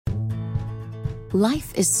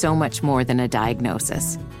Life is so much more than a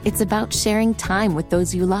diagnosis. It's about sharing time with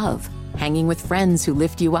those you love, hanging with friends who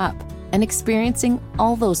lift you up, and experiencing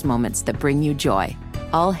all those moments that bring you joy.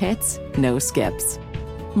 All hits, no skips.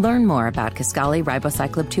 Learn more about Kisqali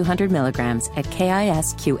Ribociclib 200 milligrams at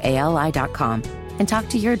KISQALI.com and talk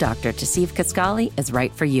to your doctor to see if Kisqali is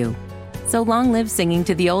right for you. So long live singing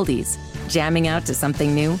to the oldies, jamming out to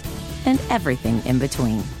something new, and everything in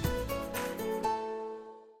between.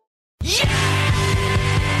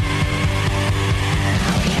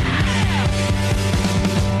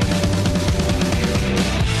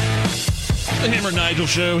 The Hammer Nigel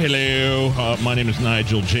Show. Hello. My name is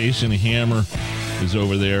Nigel. Jason Hammer is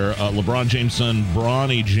over there. LeBron James' son,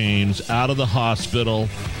 Bronny James, out of the hospital.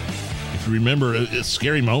 If you remember, a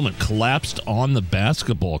scary moment. Collapsed on the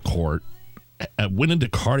basketball court. Went into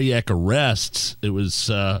cardiac arrests. It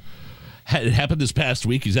was it happened this past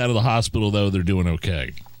week. He's out of the hospital, though. They're doing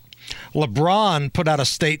okay. LeBron put out a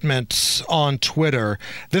statement on Twitter.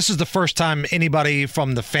 This is the first time anybody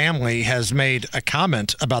from the family has made a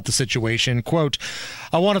comment about the situation. Quote,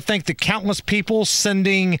 "I want to thank the countless people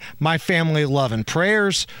sending my family love and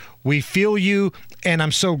prayers. We feel you, and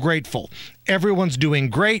I'm so grateful. Everyone's doing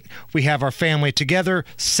great. We have our family together,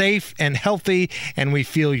 safe and healthy, and we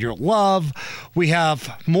feel your love. We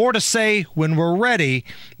have more to say when we're ready,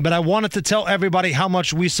 but I wanted to tell everybody how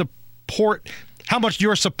much we support, how much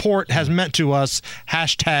your support has meant to us.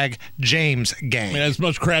 Hashtag James Gang." I mean, as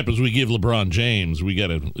much crap as we give LeBron James, we got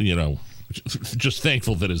to, just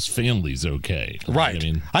thankful that his family's okay. Right.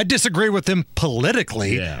 I disagree with him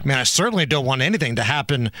politically. Yeah. I certainly don't want anything to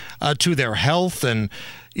happen to their health and,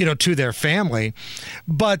 to their family.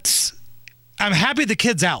 But I'm happy the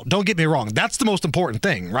kid's out. Don't get me wrong. That's the most important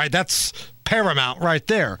thing, right? That's paramount right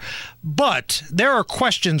there. But there are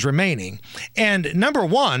questions remaining. And number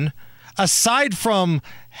one, aside from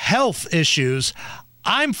health issues,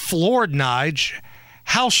 I'm floored, Nige,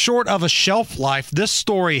 how short of a shelf life this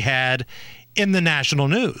story had in the national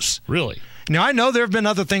news. Really? Now, I know there have been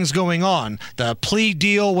other things going on. The plea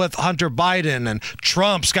deal with Hunter Biden and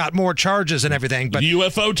Trump's got more charges and everything. But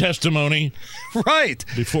UFO testimony. Right.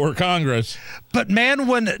 Before Congress. But, man,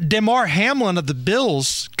 when Damar Hamlin of the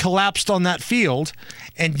Bills collapsed on that field,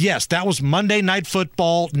 and yes, that was Monday Night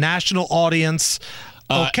Football, national audience.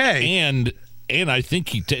 Okay. And I think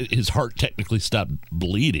his heart technically stopped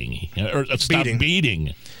bleeding or stopped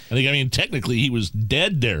beating. Technically he was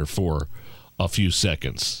dead there for a few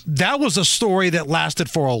seconds. That was a story that lasted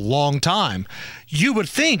for a long time. You would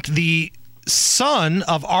think the son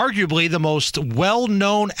of arguably the most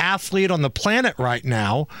well-known athlete on the planet right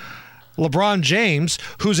now, LeBron James,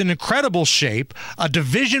 who's in incredible shape, a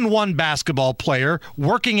Division I basketball player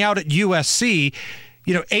working out at USC,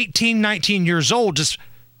 18, 19 years old, just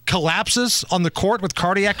collapses on the court with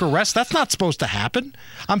cardiac arrest. That's not supposed to happen.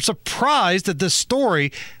 I'm surprised that this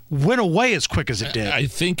story went away as quick as it did. I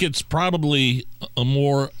think it's probably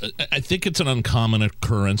I think it's an uncommon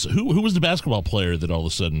occurrence. Who was the basketball player that all of a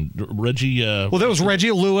sudden, Reggie? Well, there was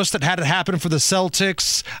Reggie Lewis that had it happen for the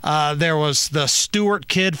Celtics. There was the Stewart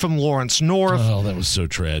kid from Lawrence North. Oh, that was so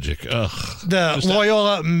tragic. Ugh. The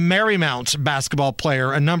Loyola Marymount basketball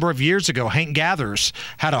player a number of years ago, Hank Gathers,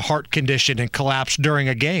 had a heart condition and collapsed during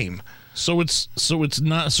a game. So it's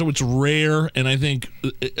rare, and I think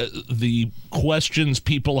the questions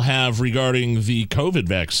people have regarding the COVID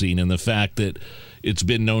vaccine and the fact that it's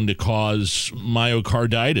been known to cause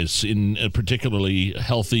myocarditis in particularly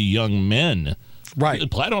healthy young men. Right.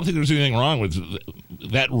 I don't think there's anything wrong with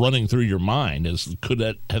that running through your mind. Could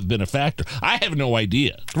that have been a factor? I have no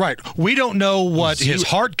idea. Right. We don't know what his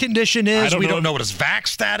heart condition is. We don't know what his vax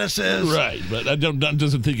status is. Right. But I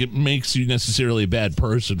doesn't think it makes you necessarily a bad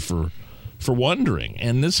person for wondering.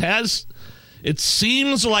 And it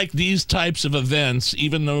seems like these types of events,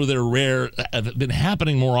 even though they're rare, have been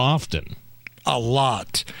happening more often. A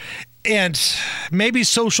lot. And maybe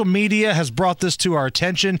social media has brought this to our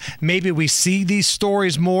attention. Maybe we see these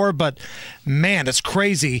stories more, but man, it's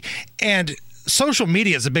crazy. And social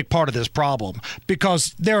media is a big part of this problem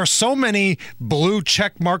because there are so many blue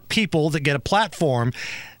checkmark people that get a platform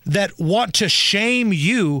that want to shame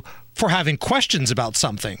you for having questions about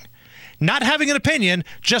something. Not having an opinion,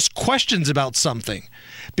 just questions about something.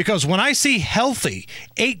 Because when I see healthy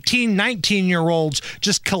 18, 19-year-olds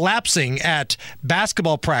just collapsing at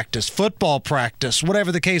basketball practice, football practice,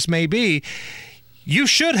 whatever the case may be, You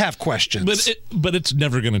should have questions. But it's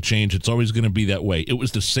never going to change. It's always going to be that way. It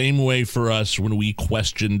was the same way for us when we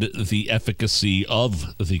questioned the efficacy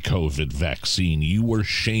of the COVID vaccine. You were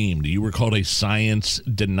shamed. You were called a science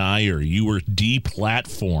denier. You were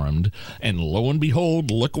deplatformed. And lo and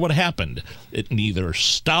behold, look what happened. It neither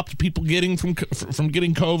stopped people getting from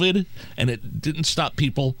getting COVID, and it didn't stop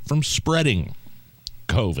people from spreading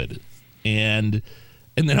COVID. And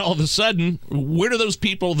then all of a sudden, where do those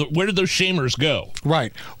shamers go?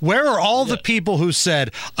 Right. Where are all the people who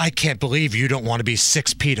said, I can't believe you don't want to be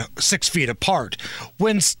 6 feet apart?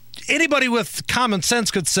 When anybody with common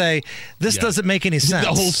sense could say, this doesn't make any sense.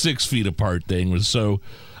 The whole 6 feet apart thing was so...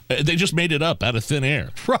 They just made it up out of thin air.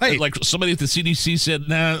 Right. Like somebody at the CDC said,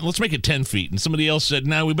 nah, let's make it 10 feet. And somebody else said,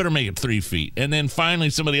 nah, we better make it 3 feet. And then finally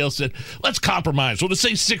somebody else said, let's compromise. We'll just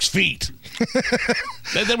say 6 feet.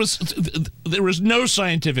 There was no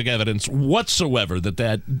scientific evidence whatsoever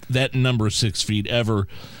that number 6 feet ever.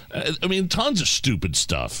 I mean, tons of stupid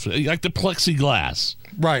stuff, like the plexiglass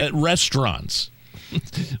at restaurants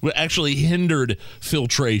actually hindered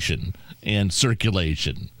filtration and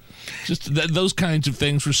circulation. Just those kinds of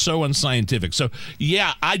things were so unscientific. So,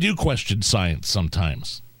 yeah, I do question science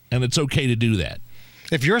sometimes, and it's okay to do that.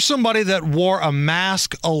 If you're somebody that wore a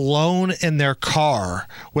mask alone in their car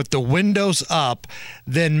with the windows up,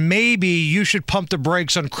 then maybe you should pump the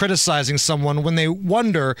brakes on criticizing someone when they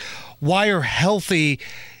wonder why are healthy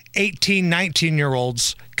 18,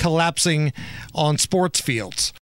 19-year-olds collapsing on sports fields.